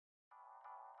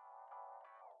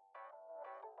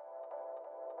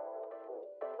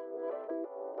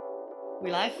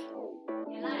We live?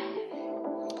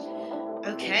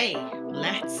 Okay,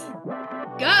 let's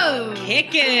Go! kick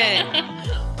it.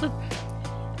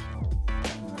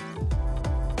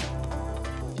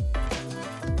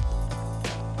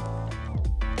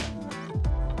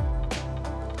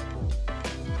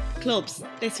 Clubs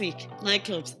this week,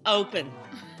 nightclubs open.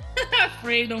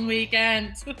 Freedom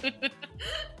weekend.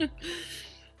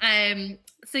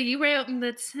 So you were out in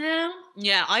the town?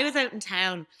 Yeah, I was out in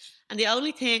town, and the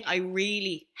only thing I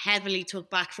really heavily took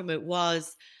back from it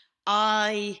was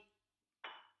I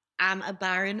am a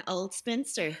barren old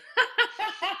spinster.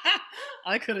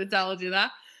 I could have told you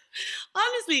that.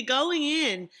 Honestly, going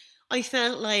in, I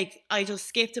felt like I just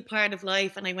skipped a part of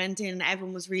life, and I went in and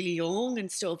everyone was really young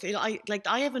and stuff. I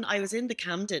was in the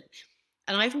Camden,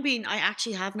 and I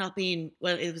actually have not been,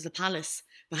 well, it was the Palace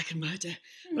back in my day,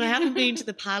 but I haven't been to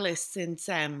the Palace since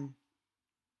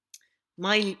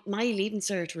my leaving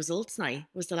cert results night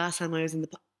was the last time I was in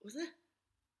was it?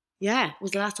 Yeah, it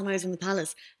was the last time I was in the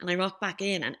Palace, and I rocked back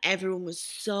in, and everyone was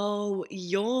so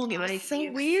young. It was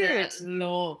so weird.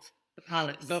 Love the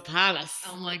Palace. The Palace.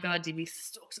 Oh my god, you'd be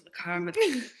stuck to the carpet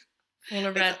full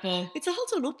of Red Bull. It's all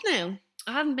done up now.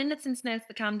 I haven't been it since now it's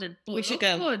the Camden. But We should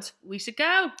go. Good. We should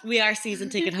go. We are season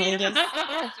ticket holders.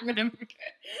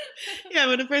 Yeah,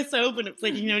 when it first opened, it was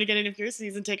like you can only get in if you're a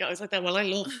season ticket. I was like that. Well, I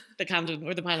love the Camden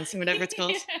or the Palace or whatever it's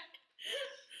called.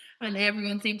 And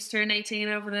everyone seems to turn 18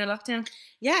 over the lockdown.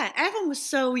 Yeah, everyone was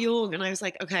so young, and I was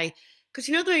like, okay, because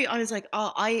you know the way I was like,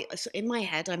 so in my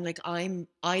head, I'm like,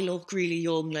 I look really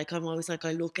young. Like I'm always like,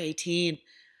 I look 18.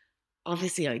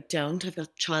 Obviously, I don't. I've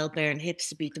got childbearing hips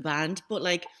to beat the band, but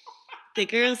like. The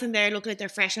girls in there look like they're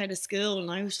fresh out of school, and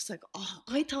I was just like, oh,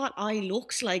 I thought I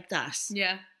looked like that.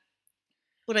 Yeah.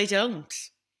 But I don't.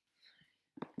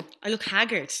 I look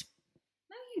haggard.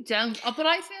 No, you don't. Oh, but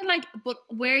I feel like, but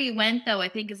where you went though, I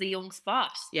think is a young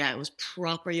spot. Yeah, it was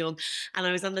proper young. And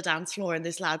I was on the dance floor, and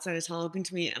this lad started talking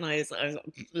to me, and I was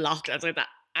locked. I was like,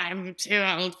 I'm too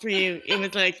old for you. It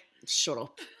was like, shut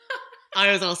up. I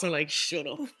was also like, shut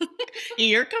up.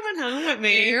 You're coming home with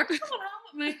me. You're coming home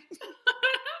with me.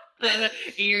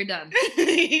 You're done.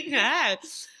 Yeah.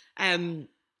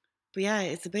 But yeah,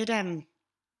 it's a bit I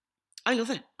love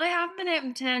it. I haven't been out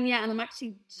in town yet, and I'm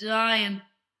actually dying.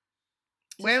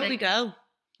 Where would we go?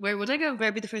 Where would I go? Where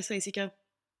would be the first place you go?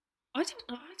 I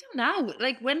don't know.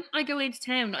 Like when I go into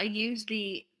town, I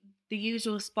usually the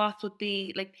usual spots would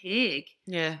be like Pig.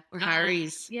 Yeah, or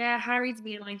Harry's. Yeah, Harry's would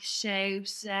be a nice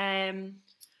shout.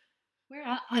 Where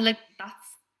I like that's.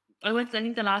 I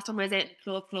think the last time I was out in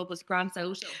the club was Grand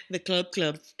Social. The club.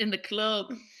 In the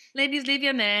club. Ladies, leave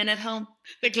your men at home.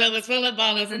 The club is full of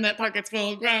bottles and their pockets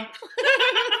full of ground.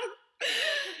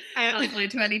 That's my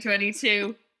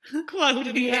 2022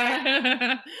 quote.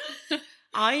 Yeah.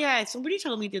 Somebody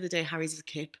told me the other day Harry's is a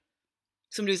kip.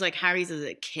 Somebody was like, Harry's is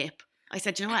a kip. I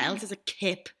said, do you know what else is a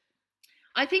kip?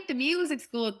 I think the music's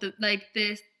good.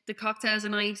 The cocktails are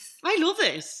nice. I love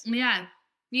it. Yeah.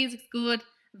 Music's good.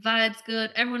 Vibes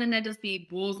good. Everyone in there just be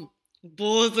buzzing.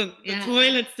 Yeah. The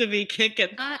toilets to be kicking.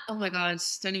 Oh my god!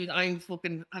 Don't even.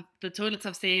 The toilets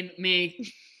have seen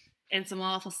me in some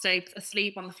awful states,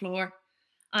 asleep on the floor.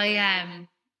 The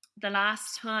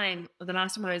last time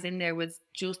I was in there was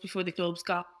just before the clubs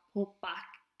got put back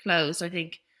closed, I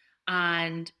think.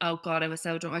 And oh god, I was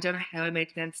so drunk. I don't know how I made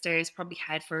it downstairs. Probably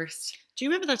head first. Do you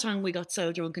remember that time we got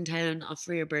so drunk in town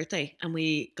for your birthday, and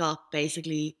we got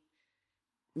basically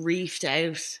reefed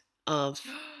out of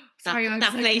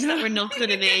that place that we're not going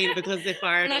to name because they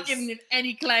fired us. Not giving it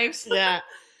any clout. Yeah,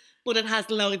 but it has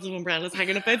loads of umbrellas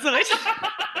hanging up outside.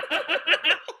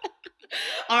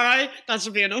 All right, that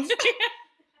should be enough.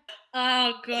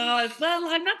 Oh god, well,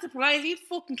 I'm not surprised. You'd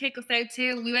fucking kick us out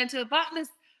too. We went to a bottomless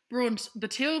brunch, the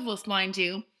two of us, mind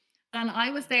you, and I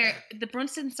was there. The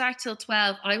brunch didn't start till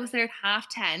 12. I was there at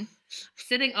 10:30.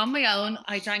 Sitting on my own.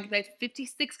 I drank about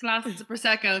 56 glasses of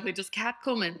Prosecco. They just kept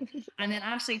coming. And then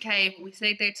Ashley came. We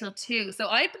stayed there till 2. So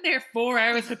I've been there 4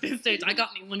 hours at this stage. I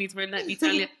got my money's worth, let me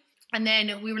tell you. And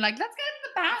then we were like, let's go to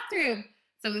the bathroom.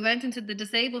 So we went into the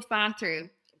disabled bathroom.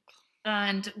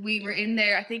 And we were in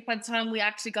there. I think by the time we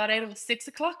actually got out, it was 6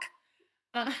 o'clock.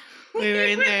 We were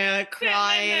in there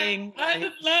crying. I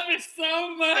just love it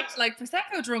so much. Like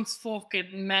Prosecco drunk's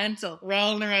fucking mental.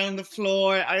 Rolling around the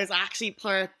floor. I was actually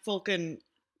part fucking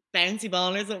bouncy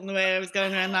ball or something the way I was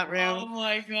going around that room. Oh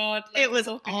my god. It was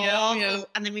awful.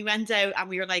 And then we went out and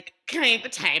we were like, can I have a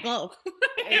table?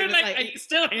 You're like, are you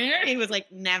still here? He was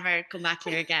like, never come back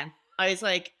here again. I was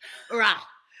like, right.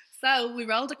 So we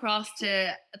rolled across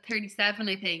to 37,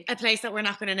 I think. A place that we're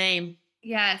not going to name.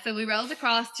 Yeah, so we rolled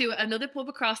across to another pub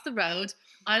across the road.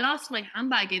 I lost my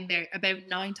handbag in there about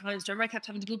 9 times. Remember, I kept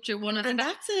having to go up to one. I And said,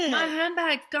 that's my it.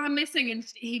 handbag's gone missing. And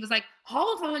he was like,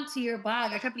 hold on to your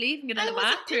bag. I kept leaving it in And the it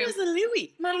bathroom. was a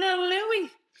Louis. My little Louis.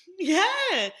 Yeah.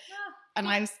 Yeah. And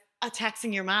I was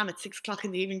texting your mom at 6 o'clock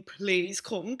in the evening, please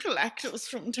come collect us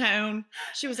from town.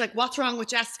 She was like, what's wrong with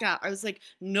Jessica? I was like,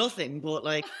 nothing, but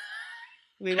like,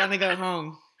 we want to go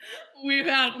home. We've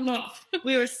had enough.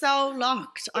 We were so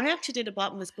locked. I actually did a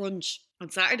bottomless brunch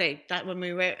on Saturday, that when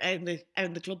we were out in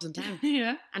the clubs in town.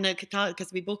 Yeah. And I thought,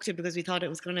 because we booked it because we thought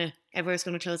everyone was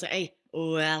gonna close at 8.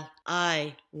 Well,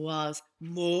 I was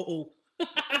mortal.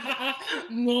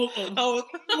 Mortal. I was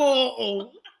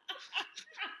mortal.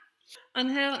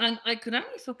 And I could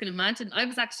only fucking imagine. I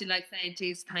was actually like saying,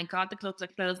 geez, thank God the clubs are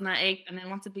closing at 8. And then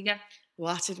what did we get?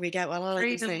 What did we get? Well, all I can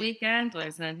Freedom say. weekend. I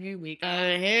said, here we go.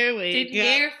 Here we Didn't go.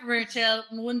 hear from her till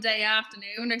Monday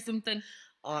afternoon or something.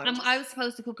 Oh, I was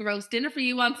supposed to cook a roast dinner for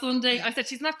you on Sunday. I said,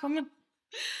 she's not coming.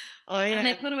 oh yeah. And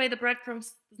they put away the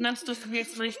breadcrumbs. There's no stuff from here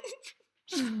tonight.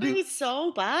 It was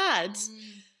so bad.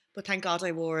 But thank God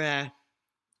I wore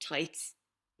tights.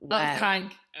 Oh,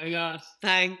 thank God.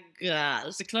 Thank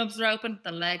God. The clubs are open,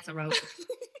 the legs are open.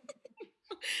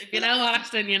 If you know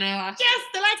Ashton, you know Ashton. Yes,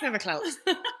 the legs never close.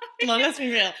 Come on, let's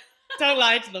be real. Don't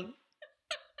lie to them.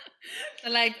 The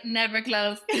legs never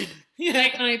close. Yeah.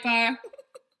 Late night bar.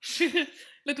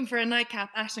 Looking for a nightcap.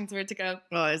 Ashton's where to go.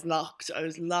 Oh, I was locked.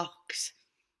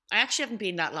 I actually haven't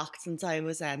been that locked since I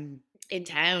was in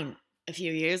town a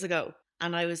few years ago.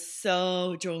 And I was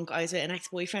so drunk. I was with an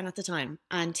ex-boyfriend at the time.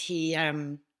 And he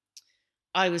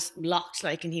I was locked,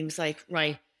 like, and he was like,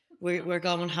 right, we're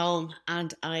going home.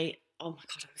 And oh my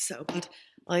God, I was so bad.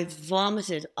 I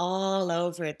vomited all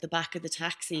over the back of the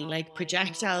taxi, like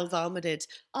projectile vomited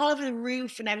all over the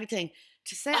roof and everything.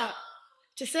 To say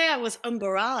I was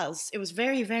embarrassed, it was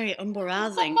very, very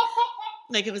embarrassing.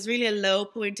 Like, it was really a low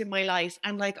point in my life,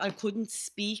 and like I couldn't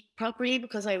speak properly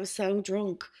because I was so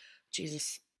drunk.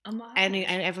 Jesus. And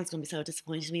everyone's gonna be so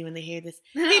disappointed in me when they hear this.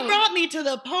 No. He brought me to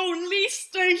the police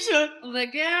station. The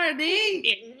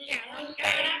Gardaí.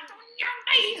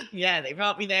 Yeah, they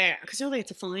brought me there because you know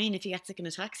it's a fine if you get sick in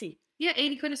a taxi. Yeah,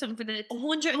 80 quid or something for the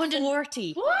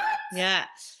 140. What? Yeah,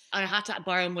 I had to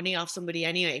borrow money off somebody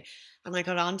anyway, and I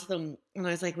got on to them and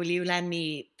I was like, "Will you lend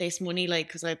me this money?" Like,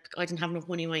 because I didn't have enough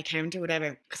money in my account or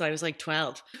whatever, because I was like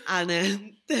 12, and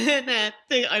then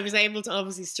I was able to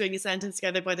obviously string a sentence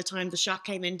together by the time the shock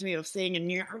came into me of seeing a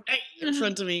new in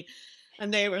front of me,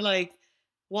 and they were like,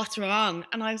 "What's wrong?"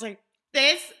 And I was like,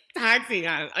 "This taxi."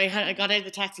 I got out of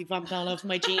the taxi, vomited all over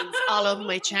my jeans, all over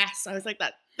my chest. I was like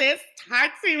that. This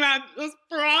taxi man just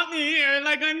brought me here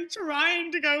like I'm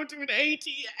trying to go to an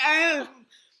ATM.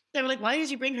 They were like, why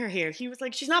did you bring her here? He was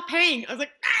like, she's not paying. I was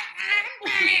like,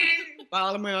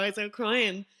 bawling my eyes out,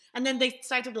 crying. And then they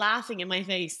started laughing in my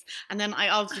face. And then I,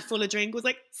 obviously full of drink, was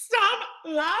like, stop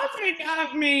laughing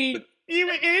at me, you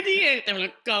idiot. They were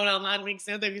like going on mad weeks.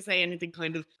 So they would say anything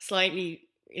kind of slightly,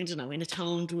 I don't know, in a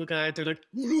tone to a guard. They're like,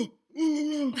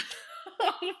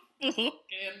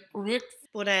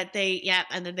 but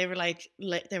and then they were like,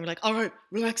 all right,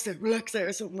 relax there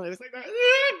or something. I was like,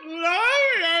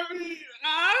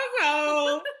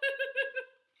 asshole.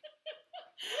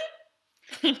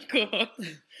 God.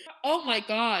 Oh my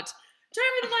God. Do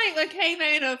you remember the night I came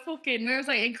out of fucking, where was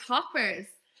I, in Coppers?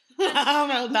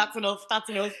 Well, that's enough.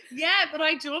 Yeah, but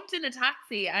I jumped in a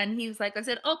taxi and he was like, I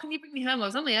said, oh, can you bring me home? I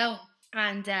was on my own.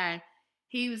 And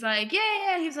he was like,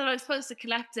 yeah. He was like, I was supposed to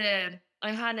collect it.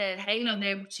 I had a Halo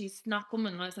there, but she's not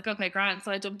coming. And I was like, okay, grand.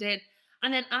 So I jumped in.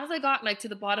 And then as I got like to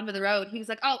the bottom of the road, he was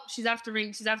like, oh, she's after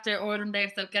ordering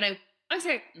there, so get out. I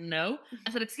said, no.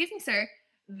 I said, excuse me, sir,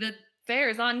 the fare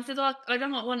is on. He said, oh, I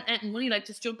don't want any money, like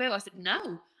just jump out. I said,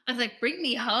 no. I was like, bring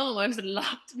me home. I was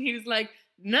locked. And he was like,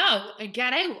 no,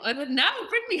 get out. I said, no,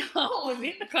 bring me home. I'm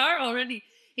in the car already.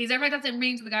 He's like, right, that's it,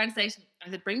 bring me to the guard station. I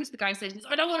said, bring me to the guard station. He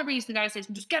said, I don't want to bring you to the guard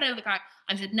station. Just get out of the car.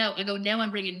 I said, no. I go, now I'm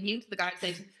bringing you to the guard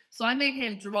station. So I made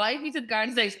him drive me to the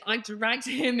guard station. I dragged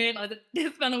him in. I said,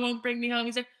 this fella won't bring me home.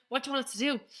 He said, what do you want us to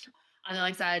do? And then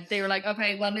I said, they were like,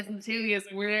 okay, well, listen, the two of you,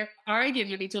 we're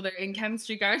arguing with each other in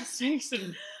chemistry guard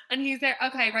station. And he's there,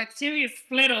 okay, right, the two of you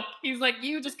split up. He's like,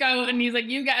 you just go, and he's like,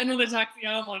 you get another taxi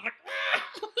home. I was like, ah.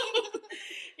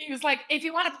 He was like, if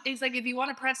you want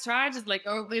to press charges, like,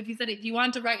 or if you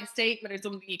want to write a statement or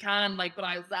something, you can, like, but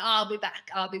I was like, I'll be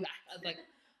back. I was like,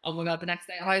 oh my God, the next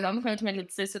day, I was on the phone to my little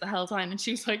sister the whole time, and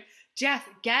she was like, Jess,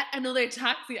 get another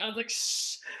taxi. I was like,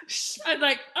 shh. I was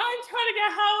like, I'm trying to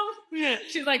get home. Yeah.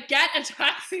 She's like, get a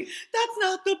taxi. That's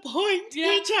not the point.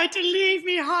 Yeah. You tried to leave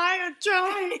me high and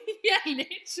dry. Yeah,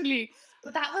 literally.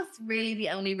 But that was really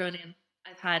the only run-in.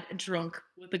 I've had drunk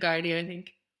with the Gardaí, I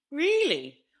think.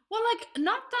 Really? Well, like,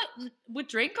 not that would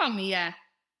drink on me, yeah.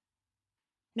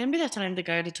 Remember that time the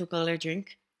Garda took all our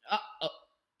drink? Uh, uh,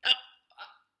 uh,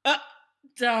 Uh,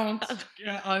 don't.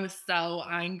 Yeah, I was so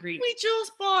angry. we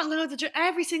just bought loads of drink.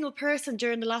 Every single person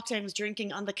during the lockdown was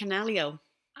drinking on the Canalio.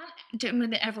 And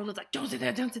everyone was like, don't sit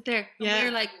there, don't sit there. And Yeah. we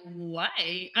were like,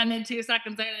 why? And then 2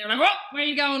 seconds later, they were like, oh, where are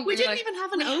you going? We were didn't like, even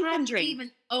have an we open hadn't drink.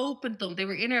 even opened them. They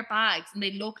were in our bags and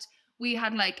they looked, we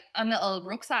had like a little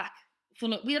rucksack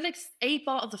full of, we had like 8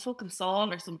 bottles of fucking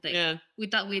salt or something. Yeah.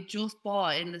 That we had just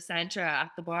bought in the centre at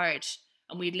the barge.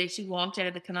 And we'd literally walked out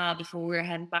of the canal before we were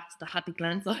heading back to the Happy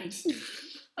Glen side.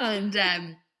 And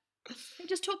they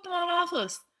just took them all off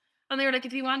us. And they were like,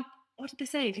 if you want, what did they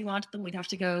say? If you wanted them, we'd have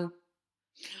to go.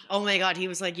 Oh my God, he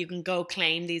was like, you can go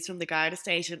claim these from the Garda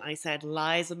station. I said,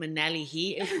 Liza Minnelli,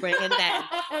 he is bringing them.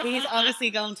 He's honestly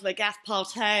going to the gas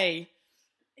party.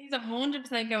 He's 100%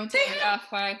 going to They the had- gas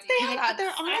party. they He had their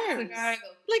sex arms. with Gargo.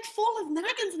 Like full of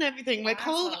naggins and everything. Like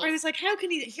whole, I Assholes. was like, how is he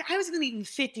going to even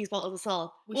fit these bottles of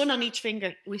salt? We One should- on each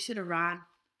finger. We should have ran.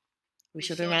 We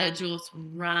should have ran. Just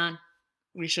ran.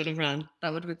 We should have ran.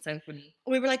 That would have been so funny.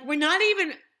 We were like, we're not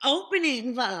even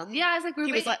opening them. Yeah, I was like, we're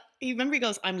He was like, you remember he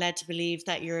goes, I'm led to believe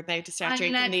that you're about to start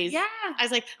drinking these. Yeah. I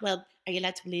was like, well, are you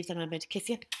led to believe that I'm about to kiss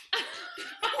you?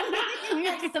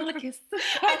 Still a kiss.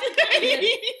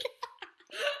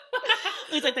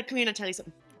 He's like, come here and I'll tell you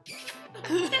something.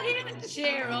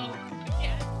 Cheer up.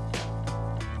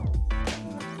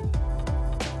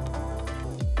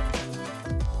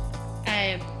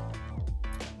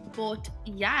 But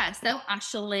yeah, so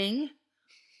Aisling,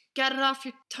 get it off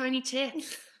your tiny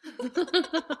tits.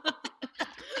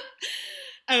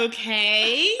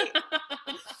 Okay.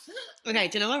 Okay,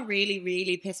 do you know what really,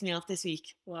 really pissed me off this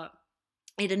week? What?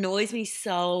 It annoys me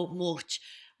so much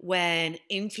when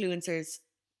influencers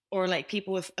or like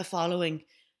people with a following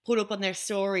put up on their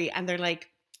story and they're like,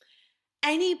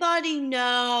 anybody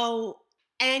know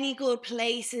any good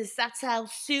places that sell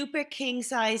super king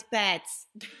size beds?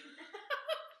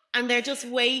 And they're just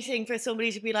waiting for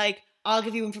somebody to be like, I'll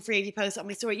give you one for free if you post it on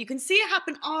my story. You can see it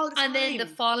happen all the time. And then the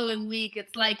following week,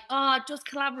 it's like, oh, just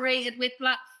collaborated with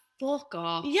Black. Fuck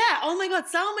off. Yeah, oh my God,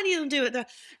 so many of them do it.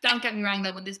 Don't get me wrong,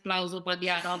 though, when this blows up, I'll be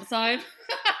out all the time.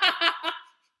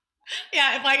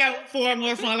 Yeah, if I get 4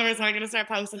 more followers, I'm going to start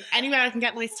posting anywhere I can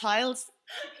get nice tiles.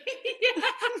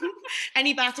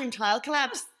 Any bathroom tile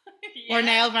collabs or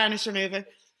nail varnish remover.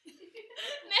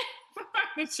 Nail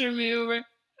varnish remover.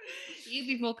 You'd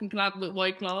be fucking collabing with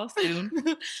White Claw soon.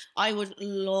 I would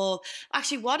love,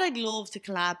 actually, what I'd love to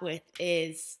collab with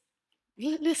is,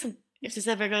 listen, if this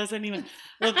ever goes anywhere,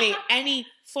 would be any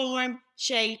form,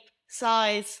 shape,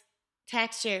 size,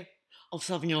 texture of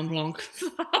Sauvignon Blanc.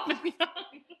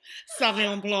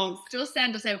 Sauvignon Blanc. Just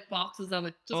send us out boxes of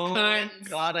it. Just Oh my cartons.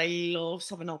 God, I love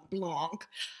Sauvignon Blanc.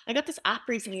 I got this app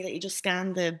recently that you just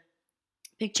scan the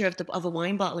picture of a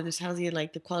wine bottle and it tells you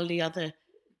like the quality of it,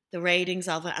 the ratings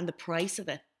of it, and the price of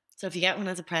it. So if you get one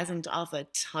as a present of a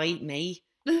tight me,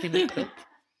 give me a cup.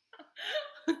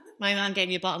 My man gave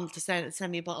me a bottle to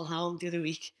send me a bottle home the other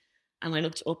week, and I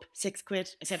looked up £6.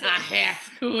 I said, here.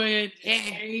 Good.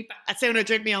 Yeah. I'd sooner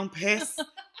drink my own piss.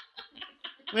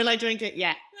 Will I drink it?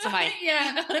 Yeah. It's fine.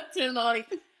 Yeah, too naughty.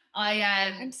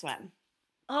 I'm sweating.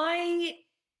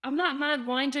 I'm not a mad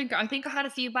wine drinker. I think I had a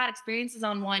few bad experiences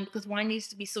on wine because wine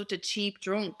used to be such a cheap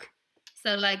drunk.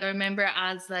 So like I remember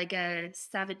as like a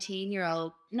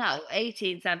 17-year-old, no,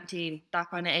 18, 17, that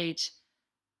kind of age,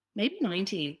 maybe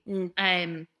 19,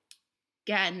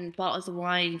 getting bottles of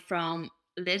wine from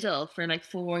Lidl for like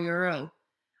 €4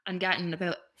 and getting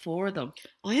about 4 of them.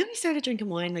 I only started drinking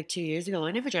wine like 2 years ago.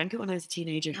 I never drank it when I was a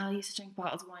teenager. I used to drink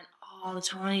bottles of wine all the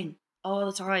time. All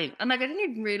the time. And like I didn't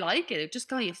even really like it. It just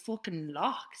got you fucking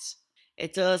locked.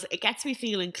 It does. It gets me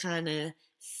feeling kind of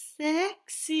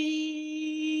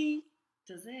sexy.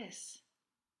 Does this?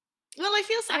 Well, I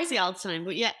feel sexy all the time,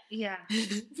 but yeah. Yeah.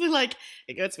 I feel like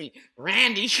it gets me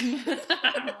randy.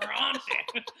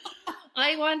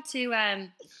 I want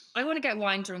to get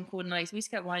wine drunk one night. We used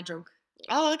to get wine drunk.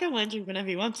 Oh, I'll get wine drunk whenever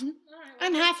you want.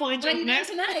 I'm half wine drunk now.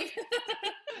 tonight.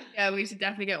 Yeah, we should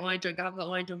definitely get wine drunk. I haven't got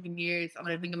wine drunk in years, and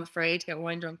I think I'm afraid to get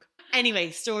wine drunk.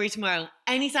 Anyway, story tomorrow.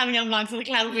 Any Sauvignon Blancs on the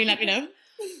cloud with me, let me know.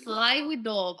 I would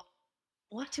love.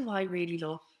 What do I really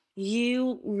love?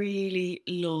 You really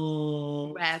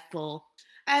love Red Bull.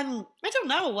 I don't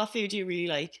know. What food do you really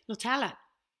like? Nutella.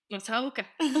 Matoka.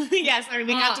 Yeah, sorry,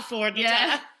 we can't afford Nutella.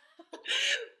 Yeah.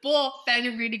 But found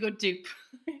a really good dupe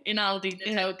in Aldi.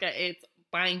 Matoka. It's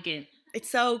banking. It's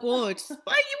so good.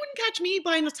 But you wouldn't catch me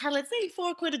buying Nutella. It's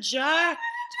only £4 a jar.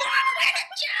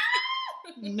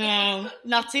 No,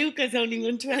 not two, because only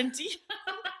 120.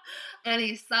 And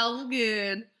he's so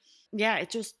good. Yeah, it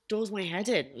just does my head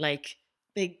in. Like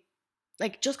big,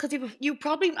 like just because you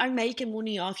probably are making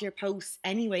money off your posts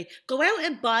anyway. Go out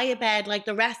and buy a bed like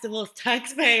the rest of us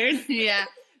taxpayers. Yeah.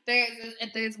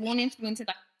 There's one influencer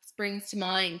that springs to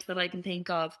mind that I can think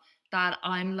of that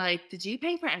I'm like, did you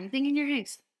pay for anything in your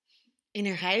house? In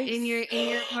your house? In your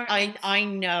apartment? I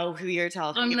know who you're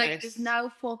talking I'm about. like, there's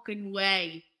no fucking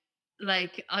way.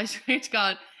 Like, I swear to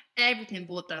God, everything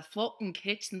but the fucking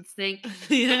kitchen sink.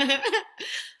 Yeah.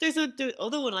 There's the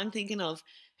other one I'm thinking of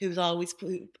who's always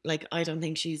like, I don't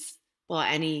think she's bought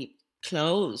any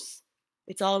clothes.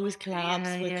 It's always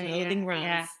collabs with clothing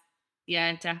brands.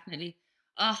 Yeah, definitely.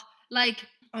 Oh, like,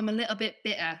 I'm a little bit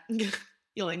bitter.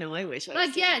 Yeah, I know. I wish.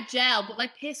 Like, yeah, gel, but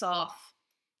like, piss off.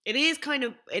 It is kind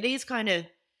of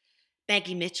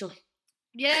Becky Mitchell.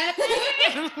 Yeah.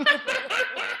 I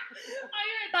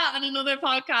heard that on another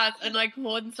podcast and like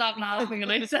wouldn't stop laughing,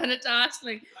 and I said it to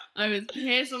Ashley. I was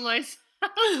pissing myself.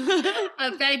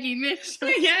 A Becky Mitchell.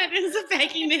 Yeah, it is a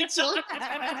Becky Mitchell.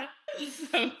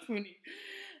 So funny.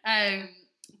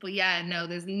 But yeah, no,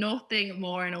 there's nothing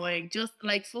more annoying. Just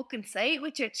like fucking say it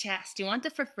with your chest. You want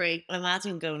it for free.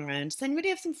 Imagine going around. Does anybody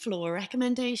have some floor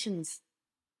recommendations?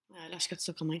 I actually got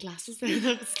stuck on my glasses there.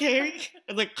 That was scary.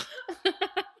 I was like,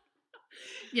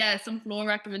 yeah, some floor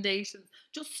recommendations.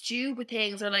 Just stupid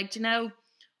things, or like, you know,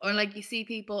 or like you see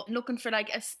people looking for like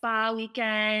a spa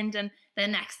weekend, and the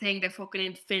next thing they're fucking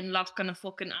in Finlock on a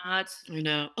fucking ad. I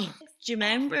know. Do you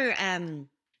remember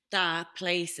that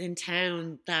place in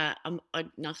town that I'm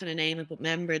not going to name it, but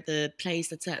remember the place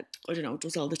that's at, I don't know,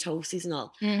 does all the toasties and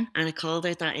all, and I called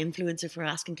out that influencer for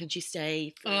asking, can she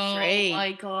stay for free? Oh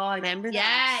my God. Remember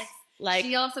that? Yes. Like,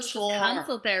 she also was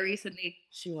cancelled there recently.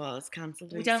 She was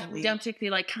cancelled recently. We don't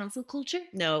particularly like cancel culture.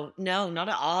 No, not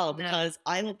at all. Because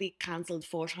I will be cancelled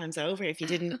 4 times over if you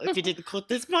didn't cut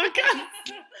this podcast.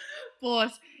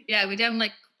 But yeah, we don't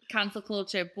like cancel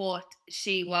culture. But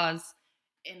she was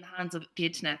in the hands of the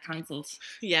internet cancelled.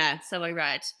 Yeah. So I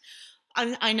read.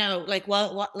 I know, like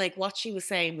what she was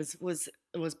saying was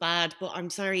bad. But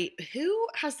I'm sorry, who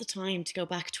has the time to go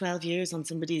back 12 years on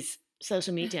somebody's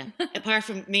social media apart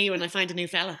from me when I find a new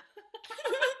fella?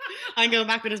 I'm going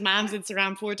back with his mom since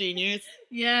around 14 years.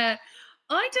 Yeah.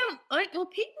 Well,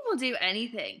 people will do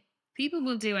anything. People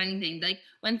will do anything. Like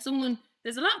when someone,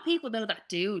 there's a lot of people though that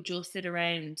do just sit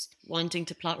around wanting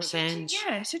to plot revenge.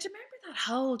 Yeah. So do you remember that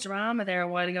whole drama there a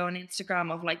while ago on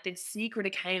Instagram of like this secret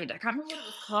account? I can't remember what it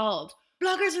was called.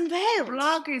 Bloggers Unveiled.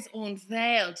 Bloggers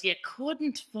Unveiled. You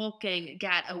couldn't fucking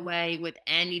get away with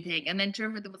anything. And then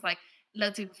Trevor was like,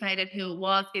 loads of people found out who it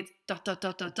was. It's ...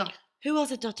 Who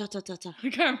was it? I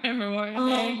can't remember what her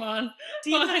name was. Do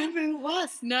you remember who it was?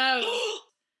 No.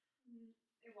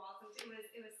 It wasn't.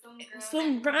 It was some girl.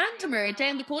 Some randomer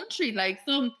down the country, like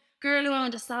some girl who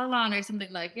owned a salon or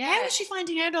something like. Yeah. How was she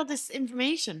finding out all this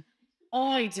information?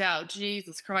 I doubt,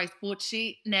 Jesus Christ. But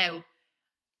she and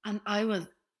I was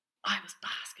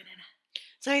basking in it.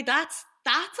 Sorry, that's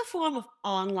a form of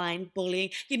online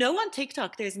bullying. You know, on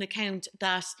TikTok, there's an account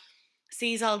that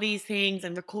sees all these things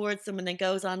and records them and then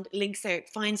goes on, links there,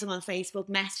 finds them on Facebook,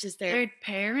 messages their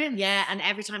parents. Yeah, and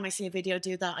every time I see a video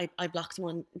do that, I block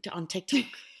them on TikTok.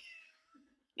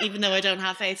 Even though I don't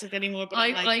have Facebook anymore. But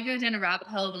I go down a rabbit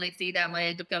hole when I see them. I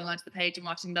end up going onto the page and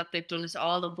watching that they've done it to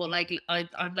all of them. But like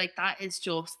I'm like, that is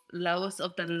just lowest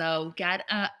of the low. Get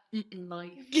a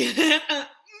life.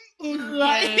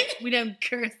 We don't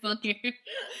curse on here.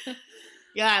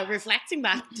 Yeah, reflecting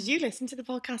back, did you listen to the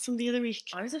podcast from the other week?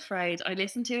 I was afraid. I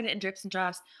listened to it in drips and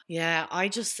drabs. Yeah,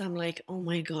 I'm like, oh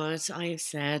my God, I've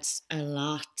said a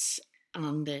lot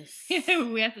on this.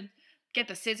 We have to get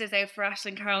the scissors out for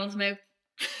Ashley and Carol's mouth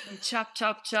and chop.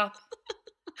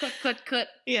 Cut.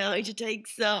 Yeah, I should take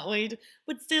so.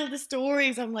 But still, the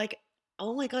stories, I'm like,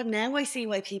 oh my God, now I see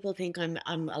why people think I'm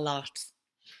a lot.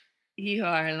 You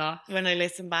are a lot. When I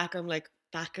listen back, I'm like,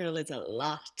 that girl is a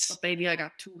lot. But baby, I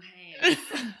got 2 hands.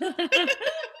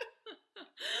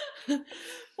 But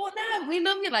no, we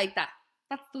love you like that.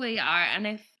 That's the way you are. And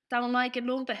if don't like it,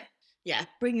 love it. Yeah,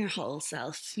 bring your whole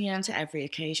self to every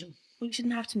occasion. You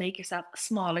shouldn't have to make yourself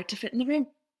smaller to fit in the room.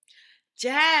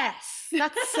 Jess,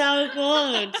 that's so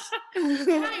good.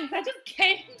 Thanks, I just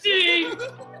came to you.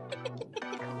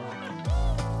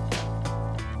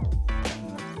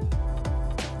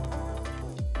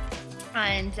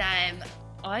 And I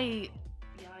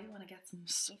want to get some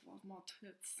stuff off my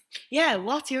tits. Yeah,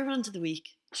 what's your run to the week?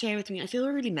 Share with me. I feel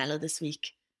really mellow this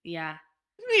week. Yeah.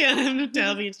 Yeah, I'm going to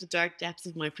delve into the dark depths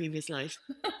of my previous life.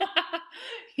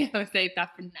 I'll save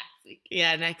that for next week.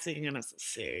 Yeah, next week I'm going to have some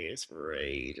serious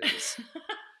rages.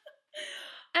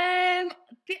 I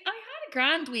had a a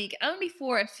grand week, only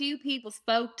for a few people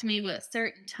spoke to me with a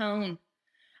certain tone.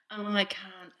 And I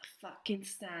can't fucking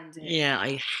stand it. Yeah,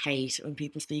 I hate when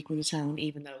people speak with a tone,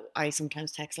 even though I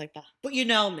sometimes text like that. But you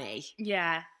know me.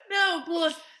 Yeah. No,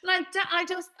 but like that,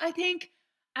 I think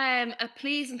a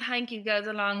please and thank you goes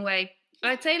a long way.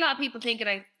 I'd say a lot of people thinking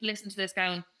I listen to this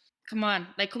going, come on,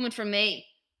 like coming from me.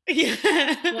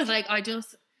 Yeah. But like I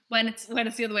just when it's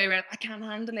the other way around, I can't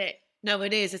handle it. No,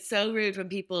 it is. It's so rude when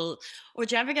people, or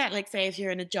do you ever get like, say, if you're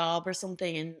in a job or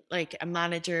something and like a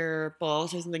manager or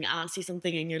boss or something asks you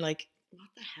something and you're like, what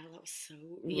the hell? That was so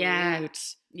rude. Yeah.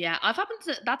 Yeah, that's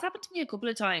happened to me a couple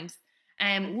of times.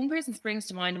 One person springs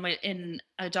to mind in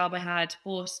a job I had,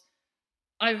 but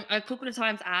a couple of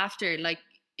times after, like,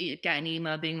 you get an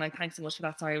email being like, thanks so much for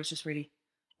that. Sorry, I was just really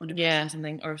under pressure or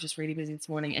something, or I was just really busy this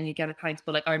morning, and you get a thanks.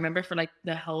 But like, I remember for like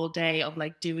the whole day of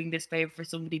like doing this favor for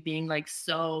somebody being like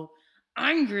so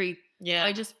angry. Yeah.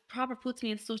 I just proper puts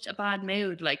me in such a bad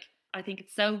mood. Like, I think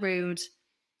it's so rude.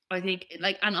 I think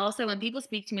like, and also when people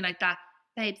speak to me like that,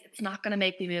 babes, it's not gonna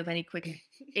make me move any quicker.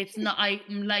 It's not. I'm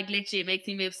like literally, it makes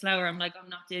me move slower. I'm like, I'm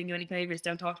not doing you any favors.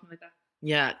 Don't talk to me like that.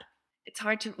 Yeah. It's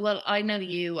hard to. Well, I know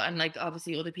you and like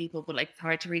obviously other people, but like it's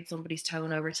hard to read somebody's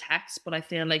tone over text. But I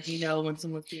feel like when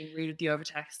someone's being rude with you over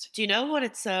text. Do you know what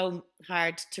it's so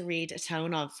hard to read a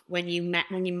tone of when you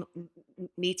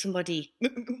meet somebody?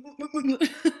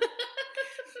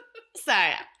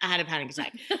 Sorry, I had a panic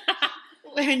attack.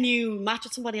 When you match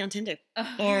with somebody on Tinder,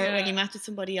 or when you match with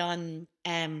somebody on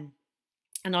an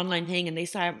online thing and they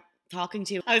start talking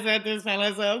to you. I said this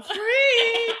fella so free.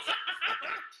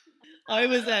 I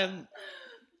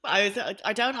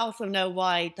don't also know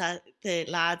why that the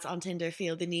lads on Tinder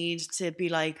feel the need to be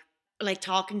like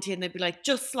talking to you and they'd be like,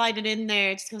 just slide it in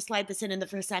there, just gonna slide this in the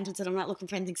first sentence and I'm not looking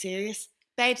for anything serious.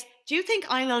 Babes, do you think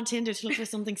I'm on Tinder to look for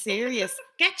something serious?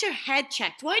 Get your head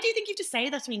checked. Why do you think you have to say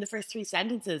that to me in the first 3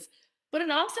 sentences? But it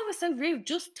also was so rude.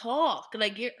 Just talk.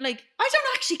 Like you're like, I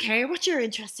don't actually care what you're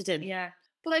interested in. yeah.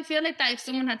 But I feel like that if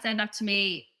someone had said that to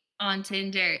me on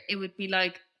Tinder, it would be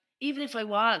like, even if I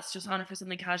was just on it for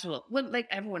something casual, well, like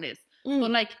everyone is,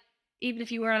 but like even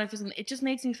if you were on it for something, it just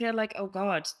makes me feel like, oh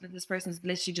God, that this person's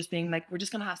literally just being like, we're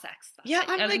just gonna have sex. That's Yeah,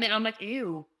 it. I'm like,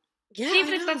 ew. Yeah,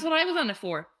 even if that's what I was on it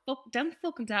for. Don't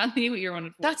fucking tell me what you're on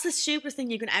it for. That's the stupidest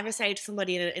thing you can ever say to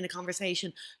somebody in a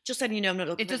conversation. Just so you know, I'm not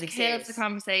looking it for just anything kills serious. the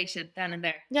conversation then and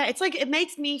there. Yeah, it's like it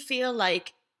makes me feel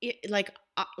like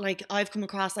I've come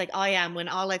across like I am when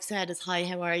all I've said is hi,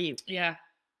 how are you? Yeah,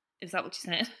 is that what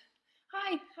you said?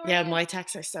 Hi. How are Yeah, you? my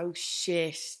texts are so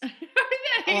shit. Are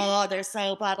they? Oh, they're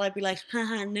so bad. I'd be like,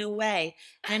 haha, no way.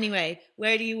 Anyway,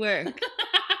 where do you work?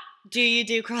 Do you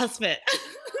do CrossFit?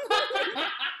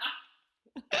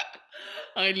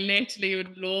 I literally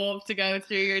would love to go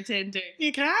through your Tinder.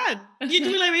 You can.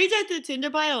 Will I read out the Tinder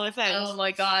bio I found? Oh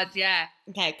my God, yeah.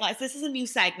 Okay, guys, this is a new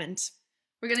segment.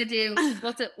 We're gonna do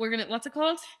what's it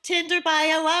called? Tinder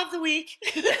bio of the week.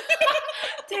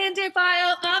 Tinder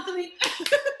bio of the week.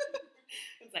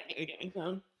 Exactly, we're getting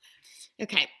phone.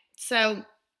 Okay, so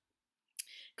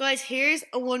guys, here's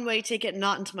a one-way ticket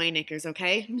not into my knickers,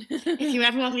 okay? If you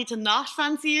ever want me to not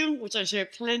fancy you, which I'm sure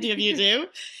plenty of you do,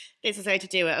 this is how to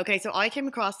do it. Okay, so I came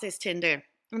across this Tinder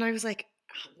and I was like,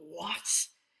 what?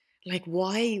 Like,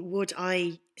 why would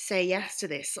I say yes to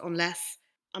this unless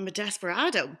I'm a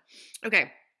desperado?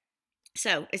 Okay,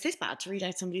 so is this bad to read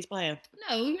out somebody's bio?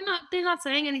 No, you're not. They're not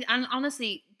saying anything. And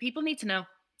honestly, people need to know.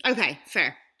 Okay,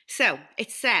 fair. So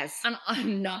it says, And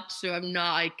I'm not sure.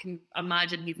 I can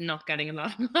imagine he's not getting a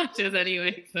lot of matches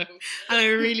anyway. So. and I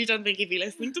really don't think he'd be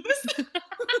listening to this.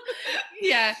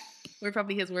 Yeah, we're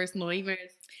probably his worst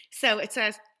nightmares. So it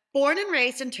says, born and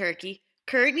raised in Turkey,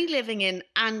 currently living in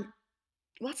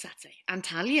what's that say?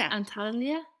 Antalya?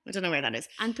 Antalya? I don't know where that is.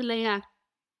 Antalya.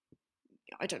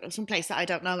 I don't know, some place that I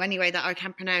don't know anyway that I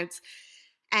can't pronounce.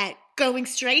 Going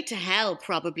straight to hell,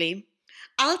 probably.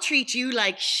 I'll treat you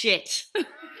like shit.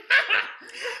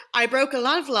 I broke a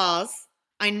lot of laws.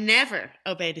 I never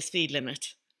obey the speed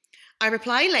limit. I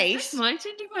reply late. That's my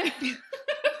Tinder bio.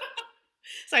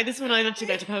 Sorry, this is one I'm actually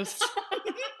about to post.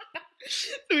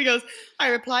 So he goes, I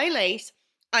reply late.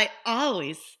 I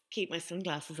always keep my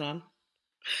sunglasses on.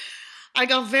 I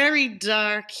got very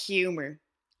dark humor.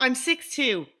 I'm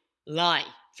 6'2". Lie.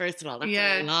 First of all, that's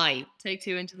a lie. Take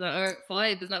 2 into or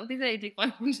 5. Isn't that what they say? Take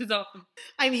 5 inches off them.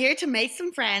 I'm here to make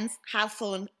some friends, have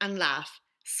fun, and laugh.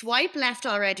 Swipe left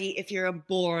already if you're a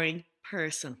boring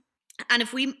person. And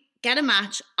if we get a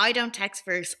match, I don't text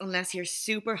first unless you're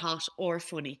super hot or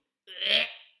funny.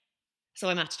 So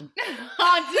I matched him.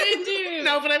 Oh, did you?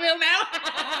 No, but I will now.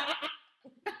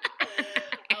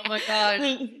 Oh my God.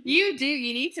 You do.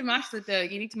 You need to match with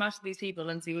these people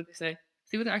and see what they say.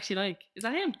 See what they're actually like. Is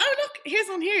that him? Oh, look, here's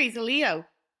one here. He's a Leo.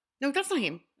 No, that's not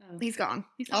him. Oh, He's gone.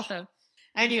 he's Oh. not though.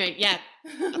 Anyway, yeah,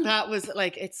 that was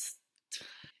like, it's.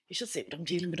 You should see what I'm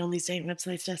dealing with on these dating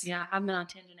websites, Jess. Yeah, I haven't been on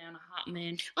Tinder now in a hot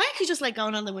minute. I actually just like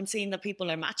going on them and seeing that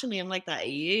people are matching me. I'm like, that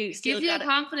you still Gives you a got it.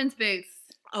 confidence boost.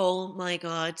 Oh my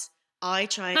god, I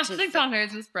tried I to. think on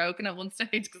hers was broken at one stage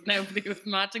because nobody was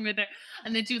matching with her.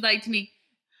 And then she was like to me,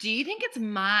 do you think it's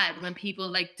mad when people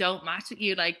like don't match with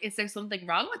you? Like, is there something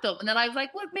wrong with them? And then I was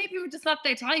like, well, maybe we're just not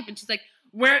their type. And she's like,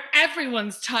 we're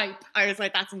everyone's type. I was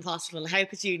like, that's impossible. How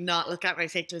could you not look at my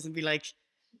pictures and be like,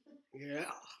 yeah?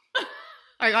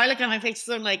 I look at my pictures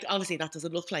and I'm like, obviously that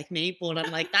doesn't look like me, but I'm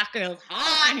like, that girl's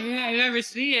hot. Yeah, whoever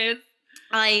she is.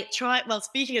 I try. Well,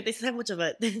 speaking of this, is how much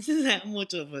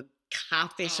of a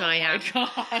catfish I am.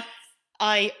 God.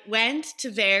 I went to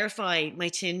verify my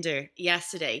Tinder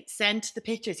yesterday. Sent the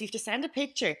pictures. You have to send a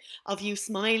picture of you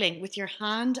smiling with your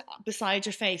hand beside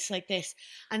your face like this,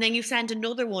 and then you send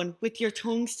another one with your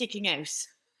tongue sticking out,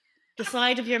 the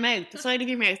side of your mouth, the side of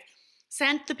your mouth.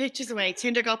 Sent the pictures away.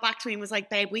 Tinder got back to me and was like,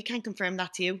 babe, we can't confirm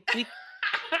that to you.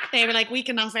 They were like, we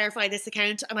cannot verify this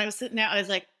account. And I was sitting there, I was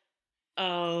like,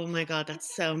 oh my God,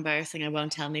 that's so embarrassing. I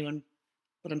won't tell anyone,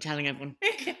 but I'm telling everyone. So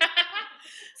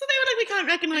they were like, we can't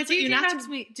recognize Did you. you do naturally. that to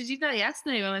me? Did you do that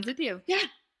yesterday when I was with you? Yeah.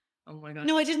 Oh my God.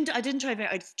 No, I didn't try.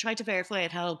 I tried to verify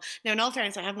at home. Now, in all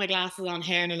fairness, I have my glasses on,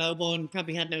 hair in a low bun,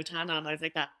 probably had no tan on. I was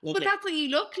like, that. Lovely. But that's what you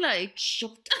look like.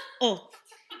 Shut up.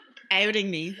 Outing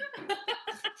me.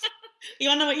 You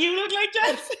want to know what you look like,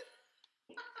 Jess?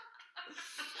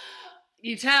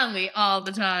 You tell me all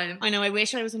the time. I know, I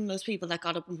wish I was one of those people that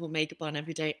got up and put makeup on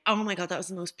every day. Oh my God, that was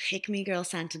the most pick-me girl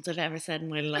sentence I've ever said in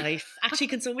my life. Actually,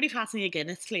 can somebody pass me a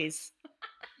Guinness, please?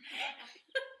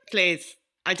 Please.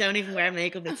 I don't even wear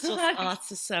makeup. It's just, it's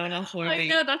just so not for I me.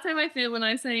 know, that's how I feel when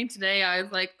I was saying today. I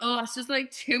was like, oh, it's just like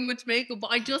too much makeup,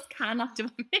 but I just cannot do my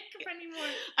makeup anymore.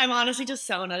 I'm honestly just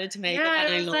so not into makeup Yeah,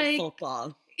 and I it's love like-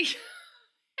 football.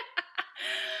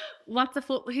 What's the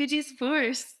foot? Who do you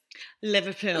support?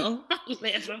 Liverpool.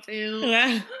 Liverpool.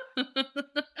 Yeah.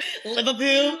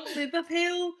 Liverpool.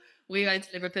 Liverpool. We went to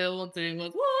Liverpool once and it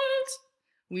was what?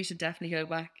 We should definitely go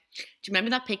back. Do you remember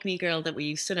that pick-me girl that we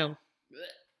used to know?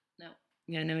 No.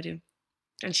 Yeah, no, I do.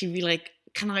 And she'd be like,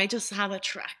 can I just have a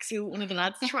tracksuit? One of the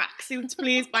lads' tracksuits,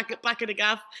 please, back at the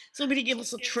gaff. Somebody give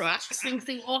us a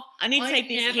tracksuit. Oh, I need to take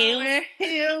these heels. wear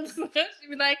heels. She'd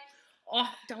be like, oh,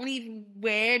 don't even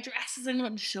wear dresses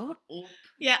and shut up.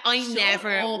 Yeah, I Shut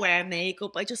never up. wear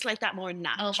makeup. I just like that more Oh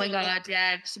natural. my God,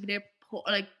 yeah. She'd be there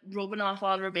like rubbing off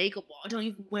all her makeup. Oh, I don't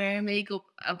even wear makeup.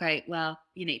 Okay, well,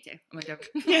 you need to. Oh my God.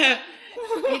 Yeah.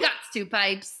 You got two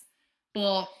pipes.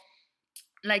 But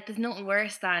like there's nothing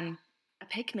worse than a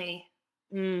pick me.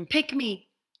 Mm, Pick me.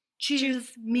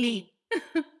 Choose me.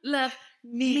 Love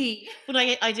me. But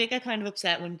I did get kind of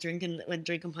upset when drinking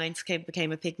pints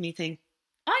became a pick-me thing.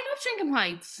 I love drinking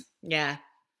pints. Yeah.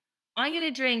 I'm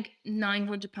gonna drink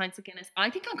 900 pints of Guinness. I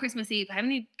think on Christmas Eve, how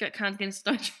many cans of Guinness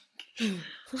did I drink?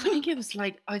 I think it was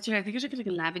like I think I drank like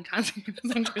 11 cans of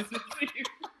Guinness on Christmas Eve.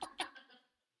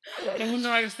 No wonder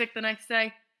I was sick the next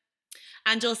day.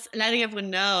 And just letting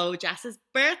everyone know, Jess's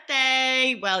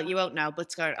birthday. Well, you won't know, but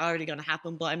it's already going to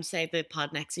happen. But I'm saying the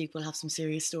pod next week will have some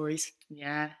serious stories.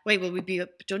 Yeah. Wait, will we be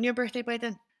done your birthday by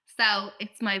then? So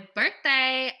it's my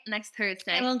birthday next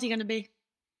Thursday. How old are you going to be?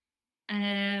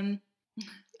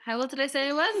 How old did I say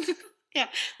I was? Yeah.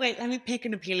 Wait, let me pick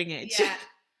an appealing age. Yeah.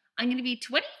 I'm gonna be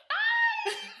 25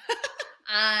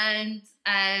 and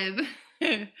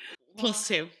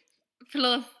 +2.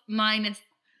 plus minus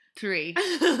 3.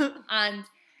 And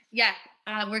yeah,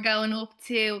 we're going up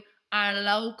to our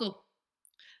local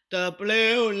The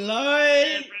blue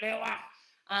light.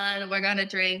 and we're gonna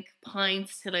drink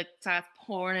pints till it starts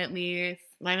pouring out my ears.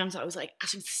 My mum's always like,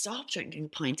 actually, stop drinking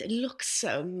pints. It looks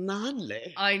so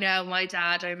manly. I know my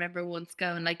dad. I remember once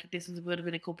going like this would have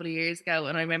been a couple of years ago,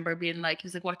 and I remember being like, he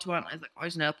was like, "What do you want?" I was like, "I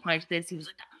don't know, a pint of this." He was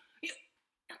like, "You're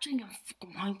not drinking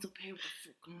fucking pints up here with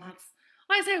the fucking lads."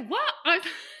 I said, "What?"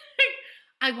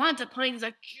 I want a pint. He's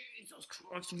like, "Jesus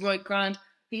Christ, right, grand."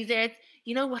 He said,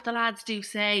 "You know what the lads do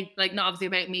say, like not obviously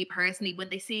about me personally, when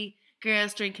they see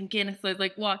girls drinking Guinness." I was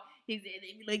like, "What?" He said,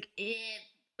 "They'd be like,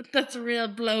 that's a real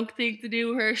bloke thing to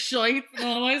do, her shite." And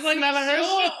I was like,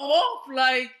 shut up.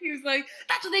 Like, he was like,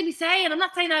 that's what they be saying. I'm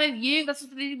not saying that about you. That's what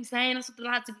they be saying. That's what the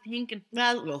lads are thinking.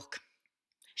 Well, look,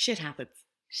 shit happens.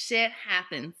 Shit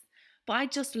happens. But I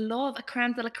just love a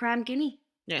creme de la creme guinea.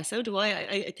 Yeah, so do I.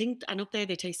 I think, and up there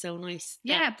they taste so nice.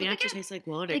 Yeah, but they they actually get- taste like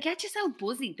water. They get you so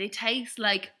buzzy. They taste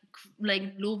like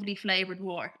lovely flavoured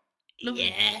water. Lovely,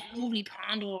 Yeah. lovely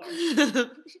pond water.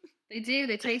 They do.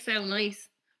 They taste so nice.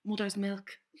 Mother's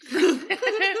milk.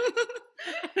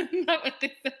 Not what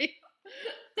they say.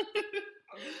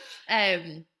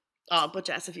 Oh, but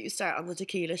Jess, if you start on the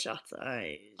tequila shots,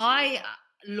 I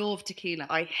love tequila.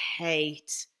 I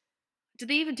hate. Do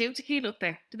they even do tequila up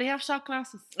there? Do they have shot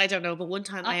glasses? I don't know, but one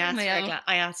time I Up in asked for Mayo.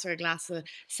 I asked for a glass of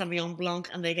Sauvignon Blanc,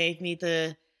 and they gave me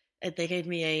a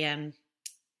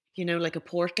like a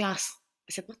port glass.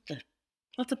 I said, what the?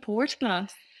 What's a port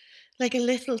glass? Like a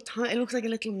little it looks like a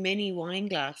little mini wine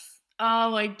glass.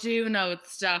 Oh, I do know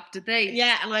it's stuff. Did they?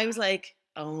 Yeah, and I was like,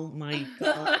 oh my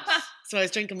god. So I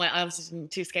was drinking I was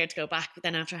too scared to go back, but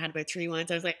then after I had about 3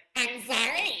 wines, I was like, I'm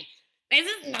sorry, this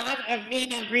is not a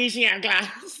Pinot Grigio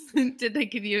glass. Did they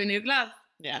give you a new glass?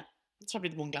 Yeah, it's probably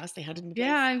the one glass they had in the Yeah,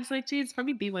 place. I was like, geez, it's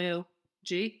probably BYOG.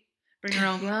 Bring your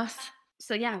own glass.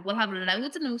 So yeah, we'll have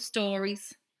loads of new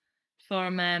stories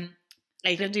from Are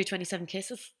you gonna do 27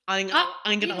 kisses? I'm Oh,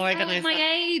 gonna you organise my that.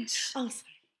 age. Oh, sorry.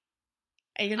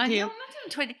 Are you I gonna know, do? I'm not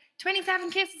doing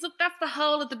 27 kisses up. That's the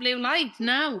whole of the blue light.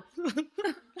 No.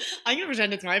 I'm gonna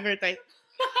pretend it's my birthday.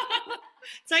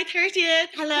 It's my 30th.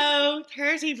 Hello,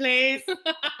 30, please.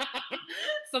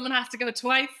 Someone has to go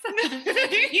twice.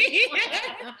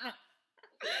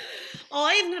 Oh,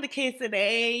 I haven't had a kiss in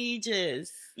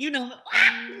ages. You know.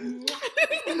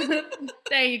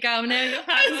 There you go. Now you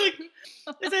I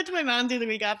have I said to my mom the other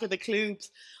week after the clubs,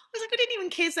 I was like, I didn't even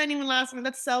kiss anyone last night.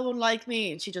 That's so unlike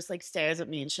me. And she just like stares at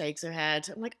me and shakes her head.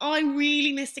 I'm like, oh, I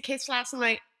really missed a kiss last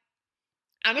night.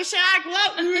 I'm a shag.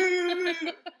 What?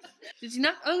 Did you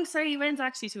not? Oh, sorry. You went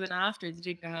actually to an after. Did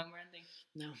you go home or anything?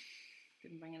 No.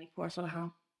 Didn't bring any poor fella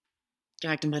home.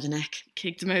 Dragged him by the neck.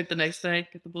 Kicked him out the next day.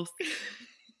 Get the bus.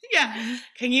 Yeah.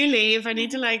 Can you leave? I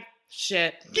need to like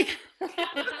shit.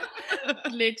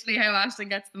 Literally how Ashton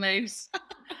gets them out.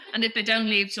 And if they don't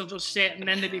leave, she'll just shit and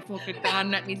then they'll be fucking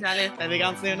gone, let me tell you. They'll be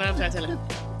gone soon after, I tell you.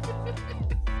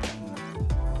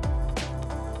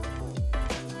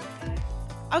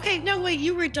 Okay, no, wait,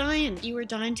 you were dying. You were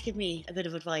dying to give me a bit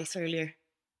of advice earlier.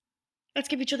 Let's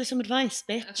give each other some advice,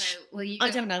 bitch. Okay, well, you I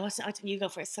don't know. You go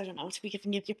first. I don't know what to be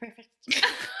giving you. You're perfect.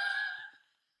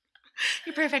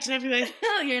 You're perfect in every way.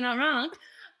 You're not wrong.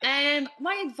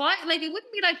 My advice, like, it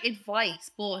wouldn't be like advice,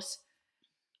 but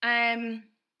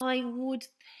I would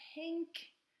think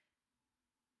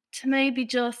to maybe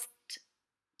just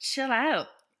chill out.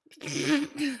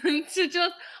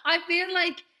 I feel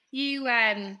like you,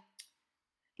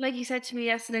 like you said to me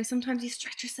yesterday, sometimes you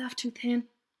stretch yourself too thin.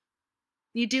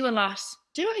 You do a lot.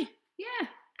 Do I? Yeah,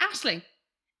 Aisling.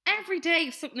 Every day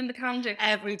something in the calendar.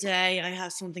 Every day I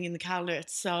have something in the calendar.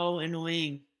 It's so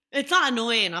annoying. It's not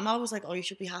annoying. I'm always like, oh, you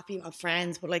should be happy you have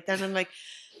friends. But like then I'm like,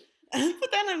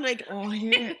 oh,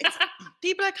 yeah.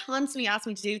 People are constantly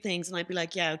asking me to do things, and I'd be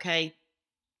like, yeah, okay.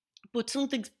 But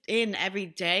something's in every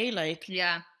day. Like,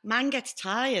 Yeah, man gets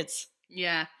tired.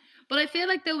 yeah. But I feel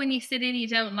like though when you sit in, you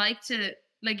don't like to,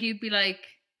 like you'd be like,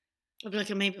 I'd be like,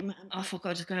 maybe, oh fuck,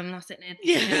 I'll just go home, I'm not sitting in.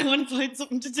 yeah, I want to find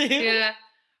something to do. Yeah.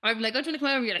 Or I'd be like, oh, do you want to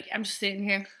come over? You're like, I'm just sitting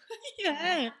here.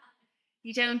 Yeah.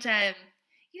 You don't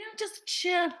just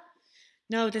chill.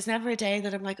 No, there's never a day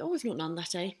that I'm like, oh, there's nothing on that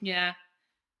day. Yeah.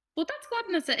 But that's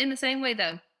good in the same way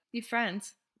though. You've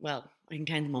friends. Well, I can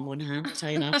count them on one hand, I'll tell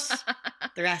you not.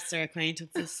 The rest are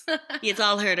acquaintances. You'd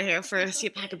all heard of here first, you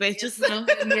pack of bitches.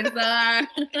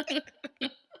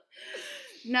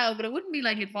 No, but it wouldn't be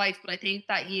like advice, but I think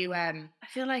that you I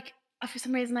feel like for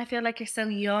some reason I feel like you're so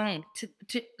young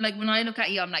to like when I look at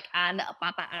you I'm like no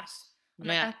baba ass. I'm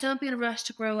like, Yeah. don't be in a rush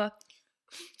to grow up.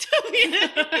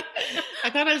 I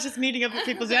thought I was just meeting up with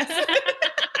people's yesterday.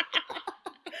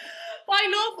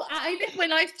 I live my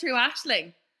life through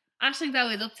Aisling. Aisling though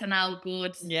is up to now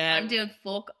good. Yeah. I'm doing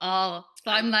fuck all.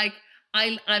 So I'm like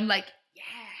I'm like,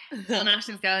 yeah. And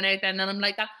Aisling's going out then and I'm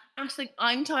like that. Aisling,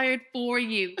 I'm tired for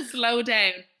you. Slow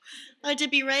down. I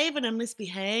did be raving and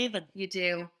misbehaving. You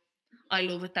do. I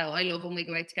love it though. I love when we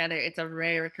go out together. It's a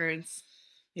rare occurrence.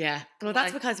 Yeah. Well,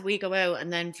 that's Like- because we go out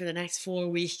and then for the next 4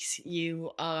 weeks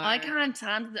you are... I can't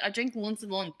handle it. I drink once a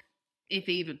month, if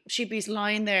even. She'd be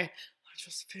lying there. I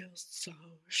just feel so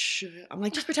shit. I'm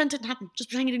like, just pretend it didn't happen. Just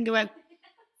pretend you didn't go out.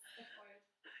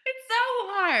 It's so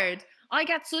hard. I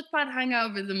get such bad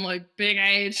hangovers in my big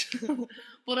age.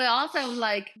 But I also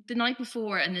like the night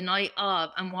before and the night of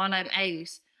and while I'm out,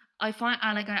 I find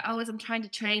I'm trying to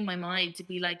train my mind to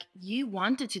be like, you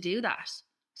wanted to do that.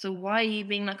 So why are you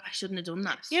being like, I shouldn't have done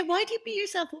that? Yeah, why do you beat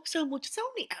yourself up so much? It's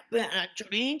only a bit of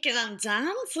drinking and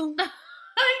dancing.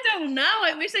 I don't know.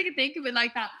 I wish I could think of it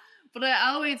like that. But I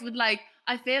always would like,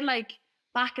 I feel like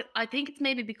I think it's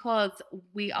maybe because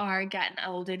we are getting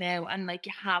older now and like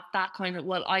you have that kind of,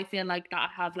 well, I feel like that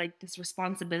I have like this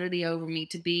responsibility over me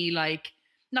to be like,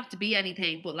 not to be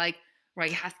anything, but like, right,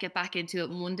 you have to get back into it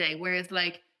one day. Whereas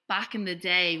like back in the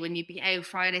day when you'd be out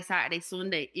Friday, Saturday,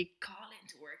 Sunday, you call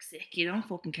into work sick. You don't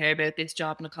fucking care about this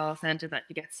job in a call centre that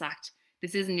you get sacked.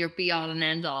 This isn't your be all and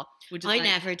end all. Which is I like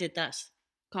never did that.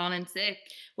 calling sick.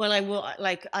 Well,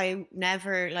 I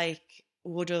never like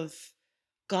would have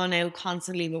gone out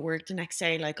constantly with work the next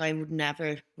day. Like I would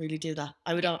never really do that.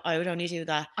 I would only do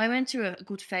that. I went through a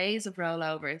good phase of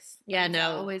rollovers. Yeah, I was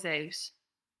no. always out.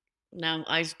 No,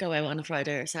 I'd go out on a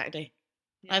Friday or Saturday.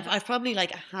 I've probably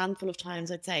like a handful of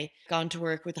times, I'd say, gone to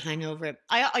work with a hangover.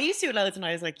 I used to do it loads when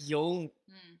I was like young,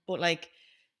 but like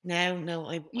now, no,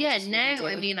 I Yeah, just now wouldn't do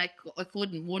I it. mean, I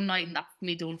couldn't one night and that's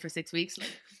me done for 6 weeks.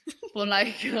 Like. But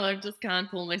like, I just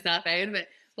can't pull myself out of it.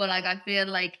 But like, I feel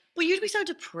like, But you'd be so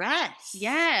depressed.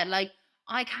 yeah, like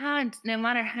I can't. No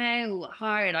matter how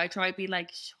hard I try to be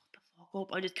like, shut the fuck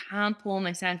up. I just can't pull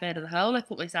myself out of the hole I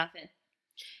put myself in.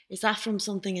 Is that from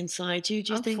something inside you?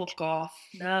 Do you Oh, think? fuck off.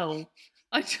 No,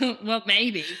 I don't. Well,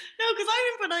 maybe. No, because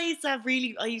I remember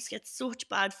when I used to get such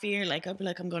bad fear. Like I'd be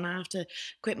like, I'm gonna have to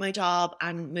quit my job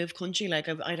and move country. Like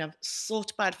I'd have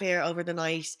such bad fear over the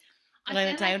night that I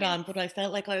went feel like out on. But I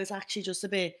felt like I was actually just a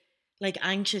bit like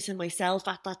anxious in myself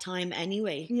at that time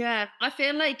anyway. Yeah, I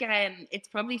feel like it's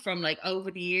probably from like over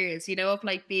the years, you know, of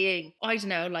like being, I don't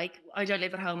know, like I don't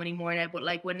live at home anymore now, but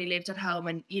like when you lived at home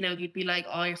and you know you'd be like,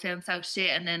 oh, you're feeling so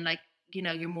shit, and then like you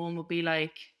know your mum would be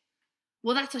like,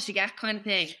 well, that's what you get, kind of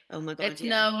thing. Oh my god! It's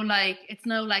yeah.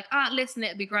 no like ah, listen,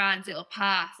 it'll be grand, it'll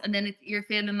pass, and then you're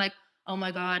feeling like, oh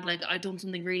my god, like I done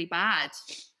something really bad.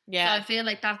 Yeah. So I feel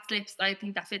like that flips. I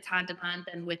think that fits hand in hand.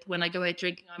 Then with when I go out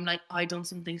drinking, I'm like, I done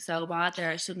something so bad there.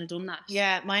 I shouldn't have done that.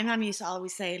 Yeah, my mum used to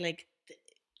always say like,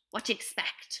 What do you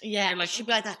expect? yeah, You're like like, she'd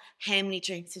be like that. How many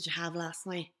drinks did you have last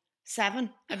night? 7.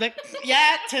 I'd be like,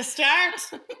 yeah, to start.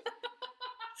 7.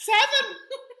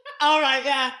 All right,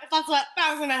 yeah. If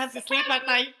that's when I have to sleep at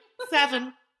night.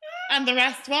 7, and the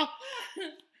rest what?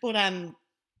 But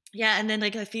yeah, and then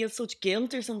like I feel such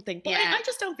guilt or something. But Yeah. I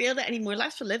just don't feel that anymore.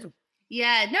 Life's for living.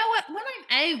 Yeah. No. When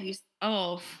I'm out,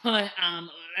 oh, I am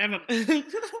living.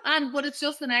 And but it's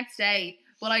just the next day.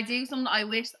 But I do something. I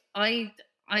wish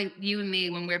you and me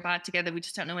when we're back together, we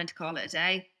just don't know when to call it a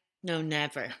day. No,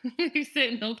 never. We're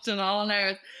sitting up to all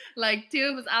hours, like 2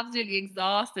 of us absolutely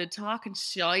exhausted, talking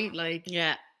shite, like.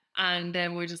 Yeah. And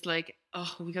then we're just like,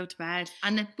 oh, we go to bed.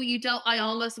 And then, but you don't. I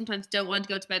almost sometimes don't want to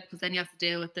go to bed because then you have to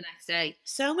deal with the next day.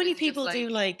 So many It's just people do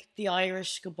like the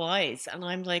Irish goodbyes, and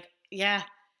I'm like, yeah,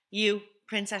 you,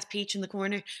 Princess Peach in the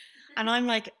corner. And I'm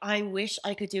like, I wish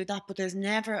I could do that, but there's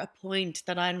never a point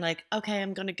that I'm like, okay,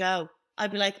 I'm gonna go.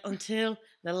 I'd be like, until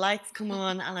the lights come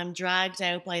on and I'm dragged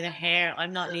out by the hair,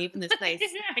 I'm not leaving this place.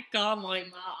 God, my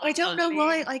mom. I don't know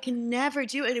why I can never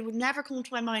do it. It would never come to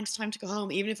my mind it's time to go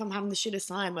home, even if I'm having the shittest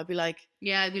time. I'd be like,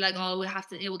 Yeah, I'd be like, oh, we have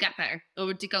to. It will get better,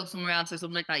 or to go somewhere else or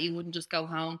something like that. You wouldn't just go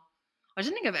home. I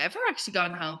don't think I've ever actually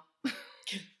gone home.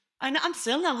 I'm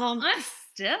still not home. I'm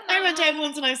still. I went not out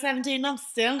once when I was 17 and I'm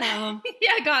still not home.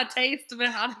 Yeah, I got a taste of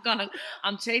it.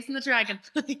 I'm chasing the dragon.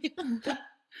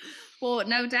 But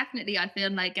no, definitely, I feel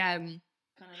like kind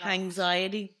of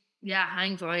Anxiety. yeah,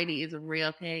 anxiety is a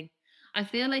real thing. I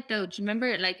feel like though, do you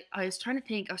remember like I was trying to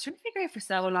figure out for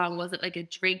so long, was it like a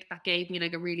drink that gave me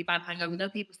like a really bad hangover? No,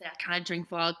 people say I can't drink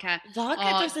vodka. Vodka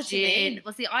or does it to gin. me.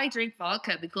 Well, see, I drink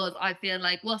vodka because I feel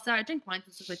like, well, sorry, I drink pints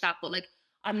and stuff like that, but like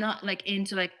I'm not like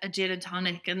into like a gin and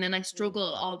tonic, and then I struggle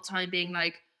all the time being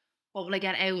like, what will I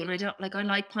get out? And I don't like, I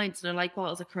like pints and I like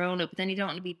bottles of Corona, but then you don't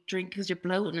want to be drinking because you're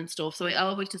bloating and stuff. So I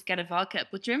always just get a vodka.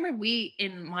 But do you remember we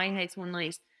in my house one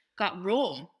night got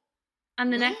rum?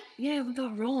 And the What? next, yeah, we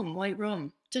got rum, white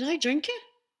rum. Did I drink it?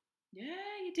 Yeah,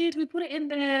 you did. We put it in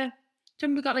the. Do you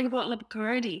remember we got like a bottle of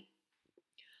Bacardi?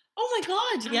 Oh my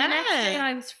god, And the next day yeah.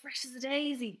 I was fresh as a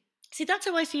daisy. See, that's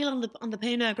how I feel on the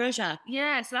Pinot Grosjean.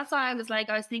 Yeah, so that's why I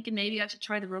was thinking maybe I should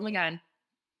try the rum again.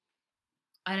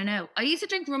 I don't know. I used to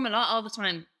drink rum a lot all the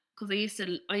time because do you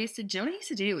know what I used to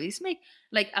do? I used to make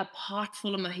like a pot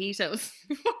full of mojitos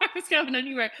before I was going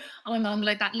anywhere. And my mom was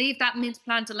like, that, leave that mint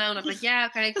plant alone. I'm like, yeah,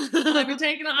 okay. I've been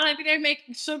taking it on. I've been there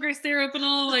making sugar syrup and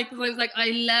all. Like, 'cause I was like, I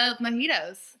love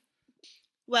mojitos.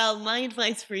 Well, my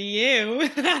advice for you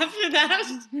after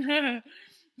that.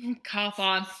 Cough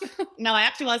on. No, I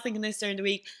actually was thinking this during the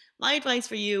week. My advice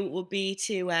for you would be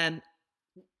to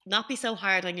not be so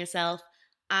hard on yourself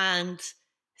and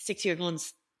stick to your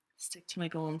guns. Stick to my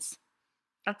guns.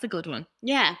 That's a good one.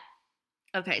 Yeah.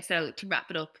 Okay, so to wrap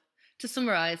it up, to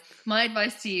summarize, my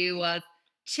advice to you was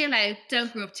chill out,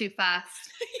 don't grow up too fast.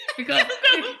 Because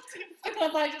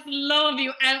I just love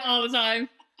you out all the time.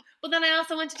 But then I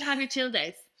also want you to have your chill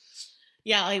days.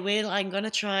 Yeah, I will. I'm going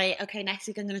to try. Okay, next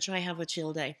week I'm going to try have a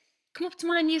chill day. Come up to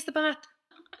mine and use the bath.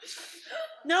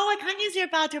 No, I can't use your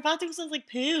bathroom. Your bathroom sounds like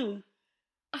poo.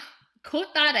 Cut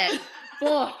that out.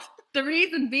 But the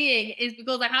reason being is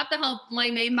because I have to have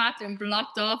my main bathroom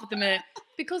blocked off at the minute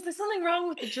because there's something wrong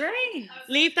with the drain.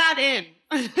 Leave that in.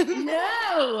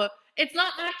 No, it's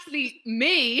not actually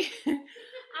me.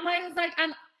 And I was like,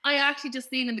 and I actually just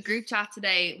seen in the group chat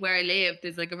today where I live,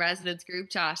 there's like a residents group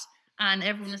chat, and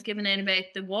everyone is giving in about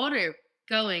the water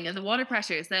going and the water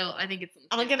pressure. So I think it's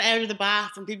I'll get out of the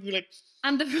bath and people be like,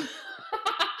 and the ugh.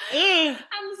 and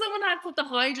someone had put the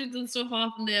hydrants and stuff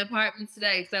off in the apartments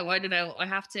today. So I don't know. I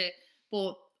have to,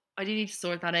 but I do need to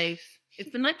sort that out. It's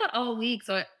been like that all week.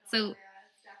 So Yeah,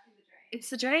 it's definitely the drain. it's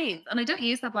the drains, and I don't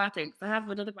use that bathroom because I have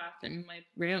another bathroom in my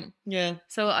room. Yeah.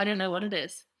 So I don't know what it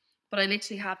is, but I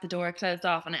literally have the door closed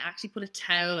off, and I actually put a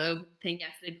towel over the thing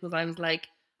yesterday because I was like,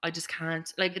 I just can't.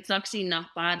 Like, it's actually not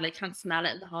bad. Like, can't smell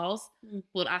it in the halls. Mm.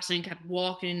 But Ashton kept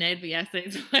walking in and out of it yesterday.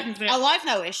 So I was Oh, I've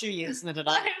no issue using it at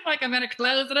all. like, I better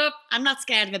close it up. I'm not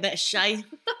scared of a bit of shy.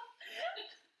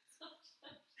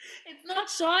 It's not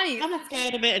shy. I'm not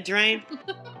scared of a bit of drain.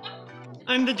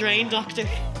 I'm the drain doctor.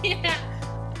 Yeah.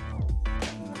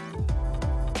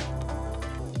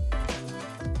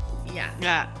 Yeah.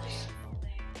 Yeah.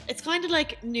 It's kind of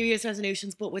like New Year's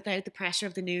resolutions, but without the pressure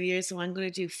of the New Year. So I'm going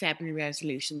to do February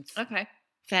resolutions. Okay.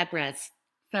 Febres.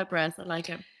 Febres, I like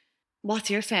it. What's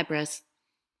your Febres?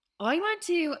 I want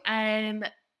to,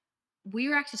 we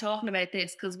were actually talking about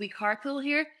this because we carpool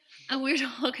here, and we were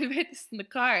talking about this in the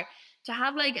car, to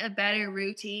have like a better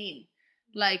routine.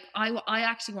 Like, I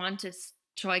actually want to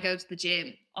try go to the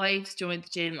gym. I've joined the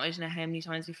gym, I don't know how many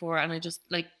times before, and I just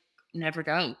like never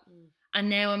go. And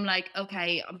now I'm like,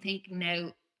 okay, I'm thinking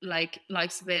now, like,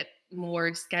 life's a bit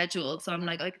more scheduled. So I'm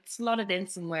like, I could slot it in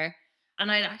somewhere.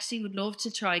 And I actually would love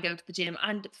to try go to the gym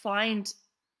and find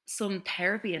some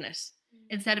therapy in it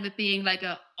instead of it being like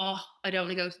I don't want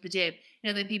to go to the gym. You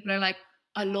know, then people are like,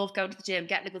 I love going to the gym,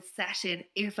 getting a good session,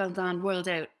 earphones on, world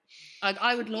out. Like,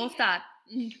 I would love that.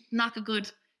 Knock a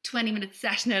good 20-minute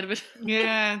session out of it.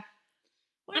 Yeah.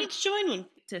 Why don't you join one?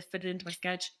 To fit it into my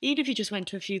schedule. Even if you just went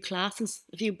to a few classes,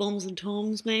 a few bums and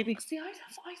tums, maybe. See, I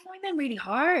find them really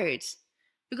hard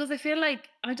because I feel like,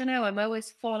 I don't know, I'm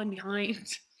always falling behind.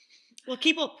 Well,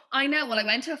 keep up. I know. Well, I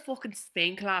went to a fucking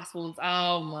spin class once.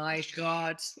 Oh my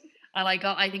God. And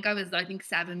I think I was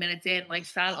 7 minutes in, like,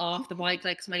 fell off the bike,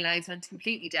 like, 'cause my legs went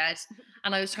completely dead.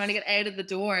 And I was trying to get out of the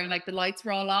door, and like the lights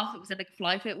were all off. It was in like a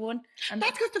fly fit one. And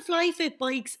That's because the Flyfit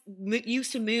bikes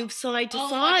used to move side to oh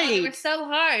my God, they were side. so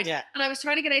hard. Yeah. And I was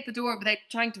trying to get out the door without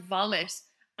trying to vomit.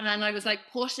 And then I was like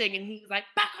pushing, and he was like,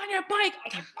 back on your bike. I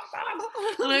was like,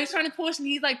 "Back on." And I was trying to push, and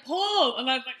he's like, pull. And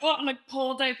I was like, oh, and I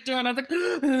pulled out the door, and I was like,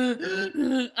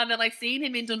 and then I seen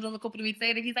him in Dundrum a couple of weeks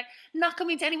later. He's like, not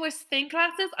coming to any more spin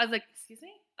classes. I was like, excuse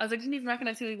me? I was like, didn't even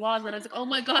recognize who he was. And I was like, oh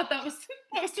my God, that was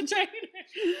the trainer.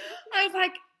 I was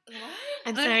like, what?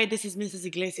 I'm sorry, this is Mrs.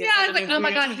 Iglesias. Yeah, I was like, oh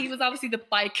my God, he was obviously the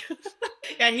bike.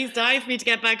 Yeah, he's dying for me to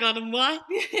get back on him. What?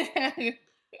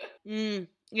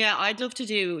 Yeah, I'd love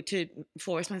to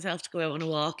force myself to go out on a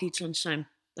walk each lunchtime.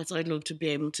 That's what I'd love to be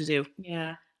able to do.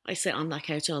 Yeah. I sit on that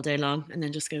couch all day long and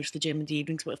then just go to the gym in the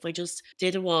evenings. But if I just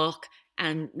did a walk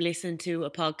and listened to a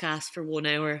podcast for 1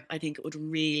 hour, I think it would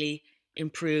really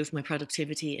improve my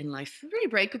productivity in life. Really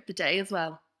break up the day as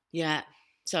well. Yeah.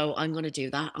 So I'm going to do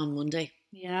that on Monday.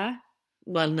 Yeah.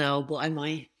 Well, no, but I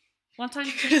might. What time?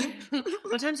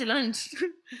 What time's your lunch?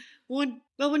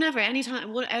 Whenever,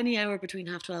 anytime, any hour between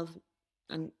 12:30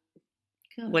 and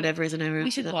Cool. whatever is an hour. We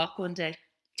after should that. walk one day.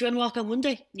 Do you want to walk on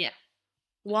Monday? Yeah.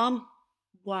 One.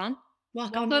 One.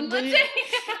 Walk Walk on on Monday. Monday.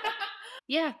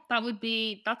 Yeah,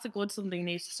 that's a good something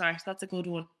needs to start. That's a good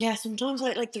one. Yeah, sometimes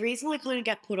like the reason I kind of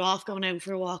get put off going out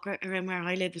for a walk around where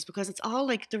I live is because it's all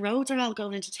like the roads are all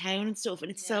going into town and stuff,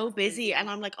 and it's Yeah, so it's busy, busy. and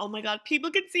I'm like, oh my God,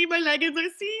 people can see my leggings are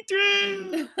see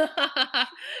through.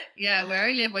 Yeah, where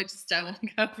I live, I just don't want to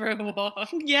go for a walk.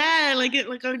 Yeah, like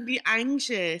I would be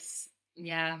anxious.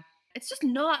 Yeah. It's just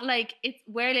not like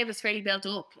where I live is fairly built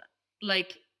up.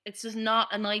 Like, it's just not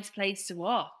a nice place to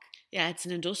walk. Yeah, it's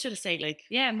an industrial estate, like.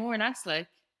 Yeah, more or less like.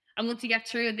 And once you get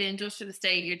through the industrial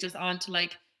estate, you're just on to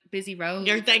like busy roads.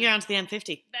 Then you're onto the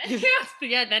M50.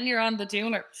 Then you're on the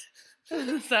tuner.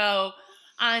 So,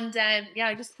 and yeah,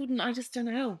 I just don't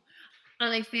know.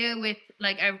 And I feel with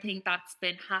like everything that's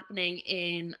been happening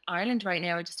in Ireland right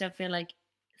now, I just don't feel like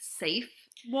safe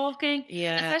walking.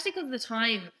 Yeah. Especially because of the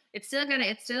time. It's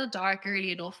still dark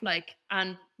early enough, like,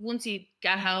 and once you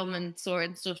get home and sort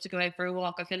and stuff to go out for a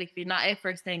walk, I feel like if you're not out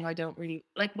first thing, I don't really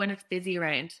like when it's busy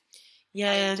around.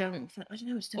 Yeah. I don't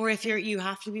know. It's Or if you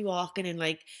have to be walking in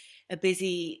like a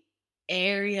busy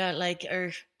area, like,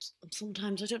 or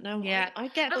sometimes I don't know. Yeah. I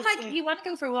get And this, like you want to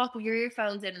go for a walk with your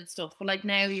earphones in and stuff, but like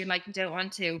now you're like you don't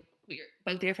want to with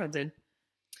both earphones in.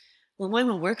 well, mine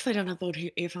won't work if I don't have both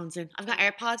earphones in. I've got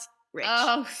AirPods. Rich.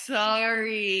 Oh,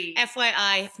 sorry.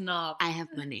 FYI, Snob. I have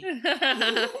money.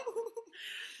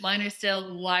 Mine are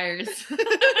still wires,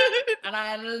 and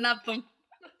I love them.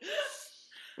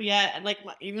 Yeah, and like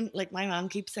even like my mom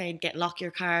keeps saying, lock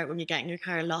your car when you get in your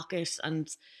car, lock it. And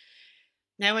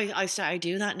now I started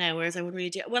doing that now, whereas I wouldn't really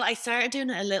do. Well, I started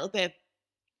doing it a little bit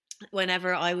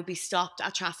whenever I would be stopped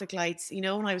at traffic lights. You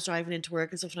know, when I was driving into work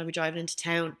and stuff, and I'd be driving into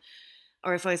town,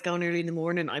 or if I was going early in the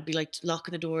morning, I'd be like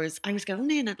locking the doors. I was going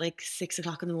in at like 6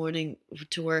 o'clock in the morning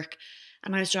to work,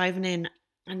 and I was driving in,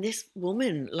 and this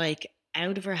woman, like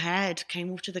out of her head,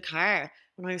 came up to the car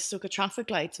when I was stuck at traffic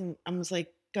lights, and was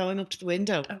like going up to the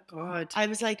window. Oh God. I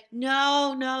was like,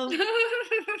 no. No.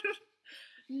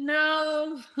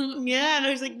 Yeah, and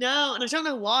I was like, no. And I don't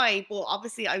know why, but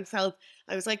obviously I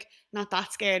was like not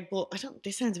that scared, but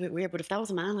this sounds a bit weird, but if that was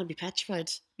a man, I'd be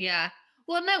petrified. Yeah.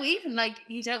 Well, no, even like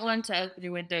you don't want to open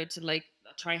your window to like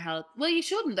try and help. Well, you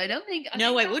shouldn't. I don't think.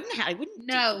 No, think I wouldn't. I wouldn't.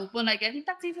 No, well, like I think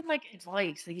that's even like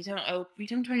advice. Like you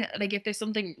don't try like if there's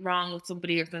something wrong with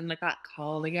somebody or something like that,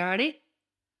 call the Gardaí.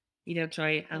 You don't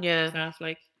try help yourself,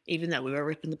 like Even though we were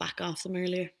ripping the back off them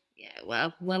earlier. yeah.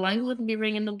 Well, I wouldn't be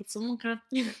ringing them, but someone can.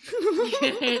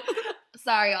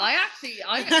 Sorry, I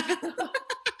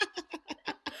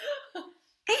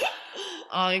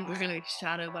we're gonna be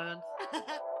shadow banned.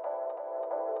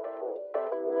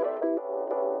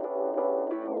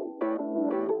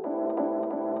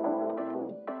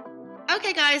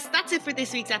 Okay, guys, that's it for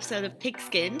this week's episode of Thick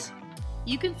Skinned.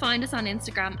 You can find us on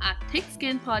Instagram at Thick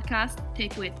Skin Podcast,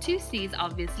 thick with 2 C's,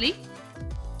 obviously.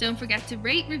 Don't forget to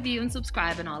rate, review, and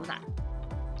subscribe and all of that.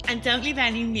 And don't leave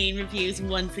any mean reviews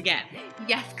once again.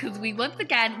 Yes, because we once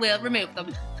again will remove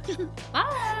them.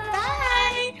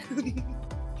 Bye. Bye.